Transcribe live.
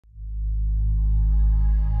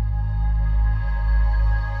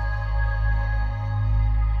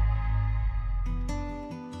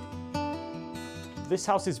This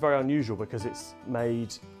house is very unusual because it's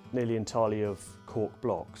made nearly entirely of cork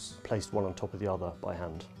blocks, placed one on top of the other by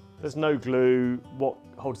hand. There's no glue. What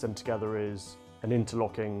holds them together is an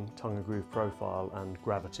interlocking tongue and groove profile and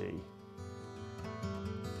gravity.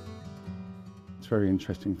 It's very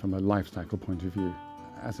interesting from a life cycle point of view.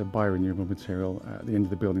 As a biorenewable material, at the end of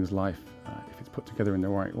the building's life, if it's put together in the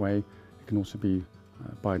right way, it can also be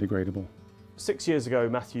biodegradable. 6 years ago,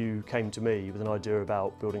 Matthew came to me with an idea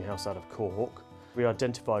about building a house out of cork. We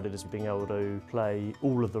identified it as being able to play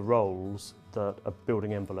all of the roles that a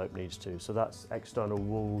building envelope needs to. So that's external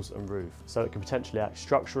walls and roof. So it can potentially act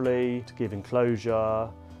structurally, to give enclosure,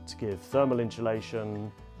 to give thermal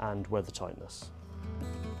insulation and weather tightness.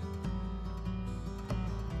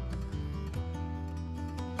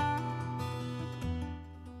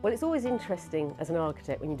 Well, it's always interesting as an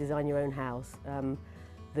architect when you design your own house,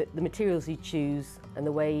 the materials you choose and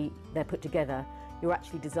the way they're put together, you're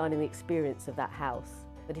actually designing the experience of that house.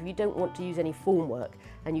 But if you don't want to use any formwork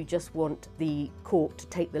and you just want the cork to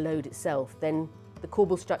take the load itself, then the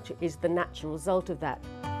corbel structure is the natural result of that.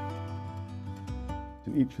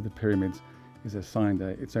 In each of the pyramids is assigned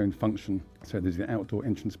its own function. So there's the outdoor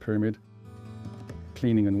entrance pyramid,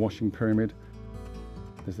 cleaning and washing pyramid,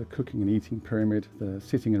 there's the cooking and eating pyramid, the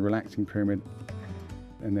sitting and relaxing pyramid,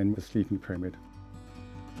 and then the sleeping pyramid.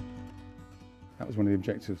 That was one of the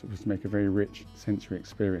objectives, was to make a very rich sensory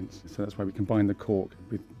experience. So that's why we combined the cork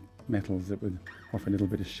with metals that would offer a little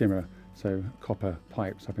bit of shimmer. So copper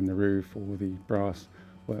pipes up in the roof, or the brass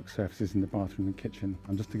work surfaces in the bathroom and kitchen.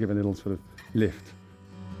 And just to give a little sort of lift.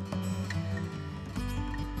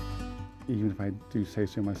 Even if I do say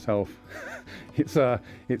so myself, it's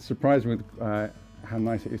surprising with how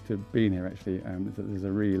nice it is to be in here actually. There's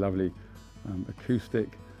a really lovely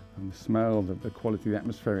acoustic, the smell, the quality, the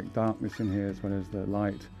atmospheric darkness in here as well as the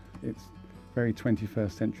light. It's very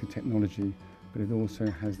 21st century technology, but it also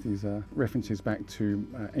has these references back to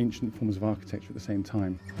ancient forms of architecture at the same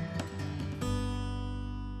time.